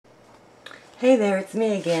Hey there, it's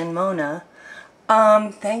me again, Mona.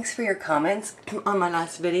 Thanks for your comments on my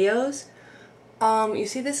last videos. You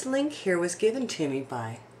see, this link here was given to me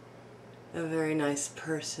by a very nice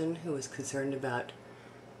person who was concerned about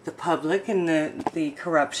the public and the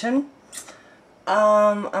corruption.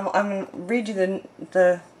 I'm going to read you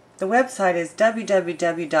the website is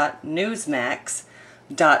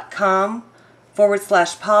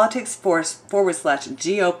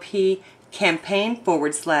www.newsmax.com/politics/GOP campaign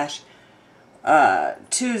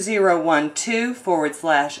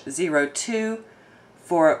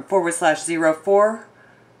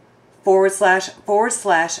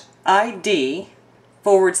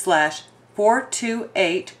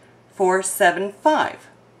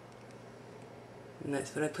And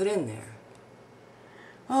that's what I put in there.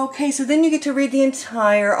 Okay, so then you get to read the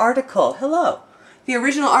entire article. Hello. The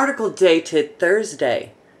original article dated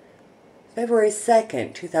Thursday, February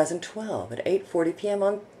 2nd, 2012 at 8:40 p.m.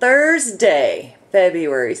 on Thursday,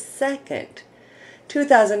 February 2nd,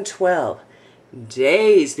 2012.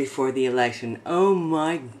 Days before the election. Oh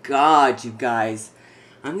my God, you guys.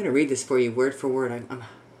 I'm going to read this for you word for word. I'm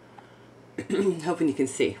hoping you can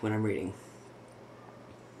see what I'm reading.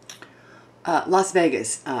 Las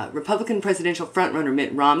Vegas. Republican presidential frontrunner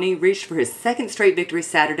Mitt Romney reached for his second straight victory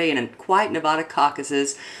Saturday in a quiet Nevada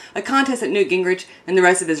caucuses, a contest that Newt Gingrich and the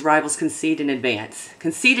rest of his rivals conceded in advance.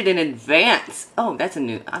 Conceded in advance. Oh, that's a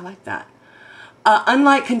new, I like that.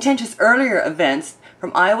 Unlike contentious earlier events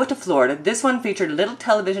from Iowa to Florida, this one featured little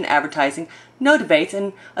television advertising, no debates,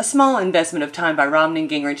 and a small investment of time by Romney and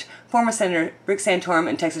Gingrich, former Senator Rick Santorum,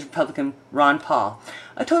 and Texas Republican Ron Paul.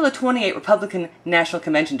 A total of 28 Republican National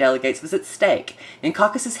Convention delegates was at stake in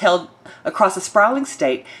caucuses held across a sprawling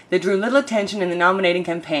state that drew little attention in the nominating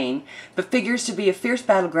campaign, but figures to be a fierce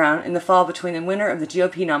battleground in the fall between the winner of the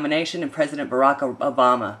GOP nomination and President Barack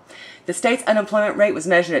Obama. The state's unemployment rate was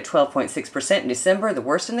measured at 12.6% in December, the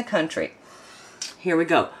worst in the country. Here we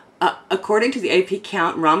go. According to the AP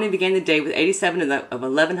count, Romney began the day with 87 of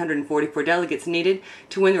 1,144 delegates needed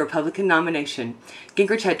to win the Republican nomination.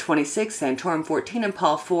 Gingrich had 26, Santorum 14, and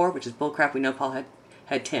Paul 4, which is bullcrap. We know Paul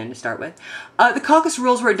had 10 to start with. The caucus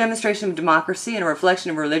rules were a demonstration of democracy and a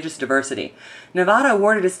reflection of religious diversity. Nevada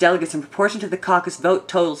awarded its delegates in proportion to the caucus vote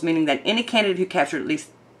totals, meaning that any candidate who captured at least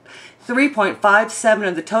 3.57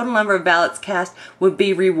 of the total number of ballots cast would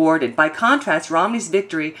be rewarded. By contrast, Romney's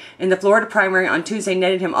victory in the Florida primary on Tuesday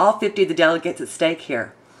netted him all 50 of the delegates at stake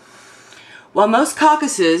here. While most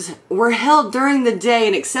caucuses were held during the day,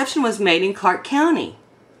 an exception was made in Clark County.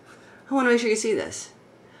 I want to make sure you see this.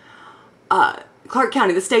 Clark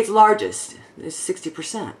County, the state's largest, is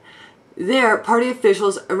 60%. There, party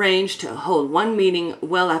officials arranged to hold one meeting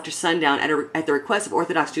well after sundown at the request of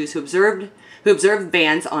Orthodox Jews who observed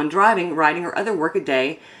bans on driving, riding, or other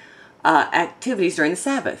workaday activities during the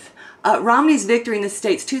Sabbath. Romney's victory in the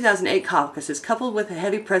state's 2008 caucuses, coupled with a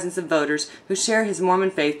heavy presence of voters who share his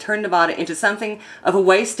Mormon faith, turned Nevada into something of a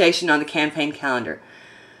way station on the campaign calendar.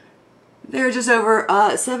 There are just over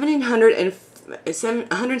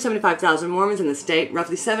 175,000 Mormons in the state,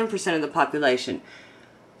 roughly 7% of the population.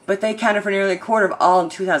 But they accounted for nearly a quarter of all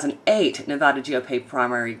 2008 Nevada GOP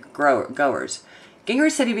primary goers.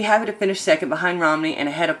 Gingrich said he'd be happy to finish second behind Romney and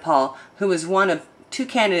ahead of Paul, who was one of two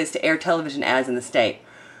candidates to air television ads in the state.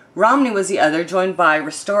 Romney was the other, joined by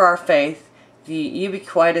Restore Our Faith, the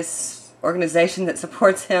ubiquitous organization that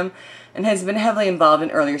supports him and has been heavily involved in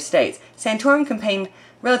earlier states. Santorum campaigned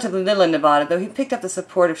relatively little in Nevada, though he picked up the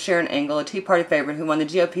support of Sharon Angle, a Tea Party favorite who won the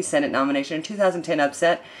GOP Senate nomination in 2010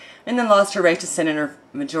 upset, and then lost her race to Senator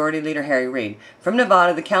Majority Leader Harry Reid. From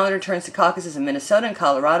Nevada, the calendar turns to caucuses in Minnesota and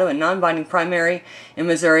Colorado and non-binding primary in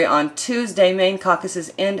Missouri on Tuesday. Maine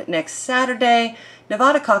caucuses end next Saturday.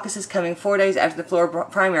 Nevada caucuses coming 4 days after the Florida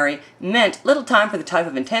primary meant little time for the type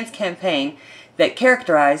of intense campaign that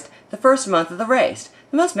characterized the first month of the race.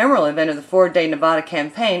 The most memorable event of the 4-day Nevada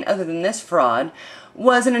campaign, other than this fraud,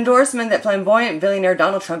 was an endorsement that flamboyant billionaire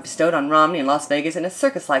Donald Trump bestowed on Romney in Las Vegas in a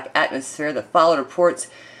circus-like atmosphere that followed reports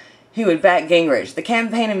he would back Gingrich. The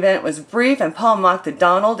campaign event was brief, and Paul mocked the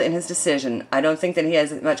Donald in his decision. I don't think that he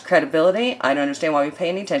has much credibility. I don't understand why we pay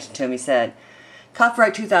any attention to him, he said.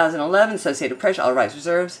 Copyright 2011, Associated Press, all rights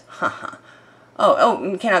reserved. Haha.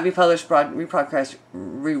 Oh, cannot be published, rebroadcast,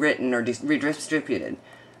 rewritten, or redistributed.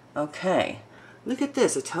 Okay. Look at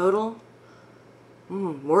this, a total.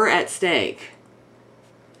 We're at stake.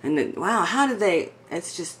 And then, wow, how did they,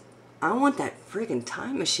 it's just, I want that freaking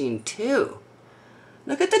time machine too.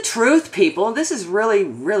 Look at the truth, people. This is really,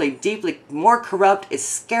 really deeply more corrupt, as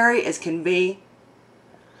scary as can be.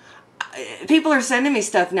 People are sending me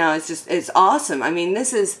stuff now. It's just, it's awesome. I mean,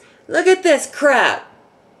 this is, look at this crap.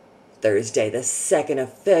 Thursday, the 2nd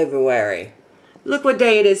of February. Look what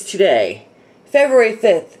day it is today. February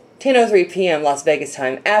 5th, 10:03 p.m. Las Vegas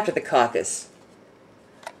time, after the caucus.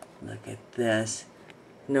 Look at this.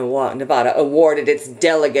 Nevada awarded its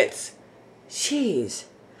delegates. Jeez.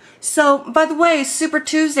 So, by the way, Super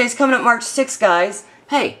Tuesday's coming up March 6th, guys.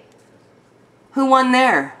 Hey, who won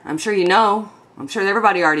there? I'm sure you know. I'm sure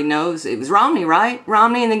everybody already knows. It was Romney, right?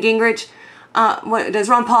 Romney and then Gingrich. Does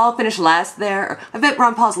Ron Paul finish last there? I bet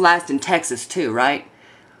Ron Paul's last in Texas too, right?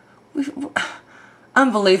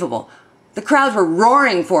 Unbelievable. The crowds were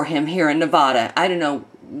roaring for him here in Nevada. I don't know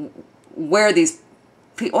where these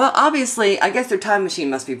people... Well, obviously, I guess their time machine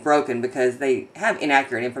must be broken because they have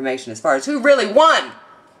inaccurate information as far as who really won.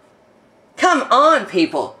 Come on,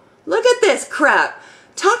 people. Look at this crap.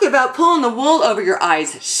 Talk about pulling the wool over your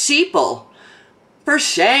eyes. Sheeple. For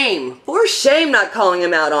shame. For shame not calling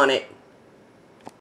him out on it.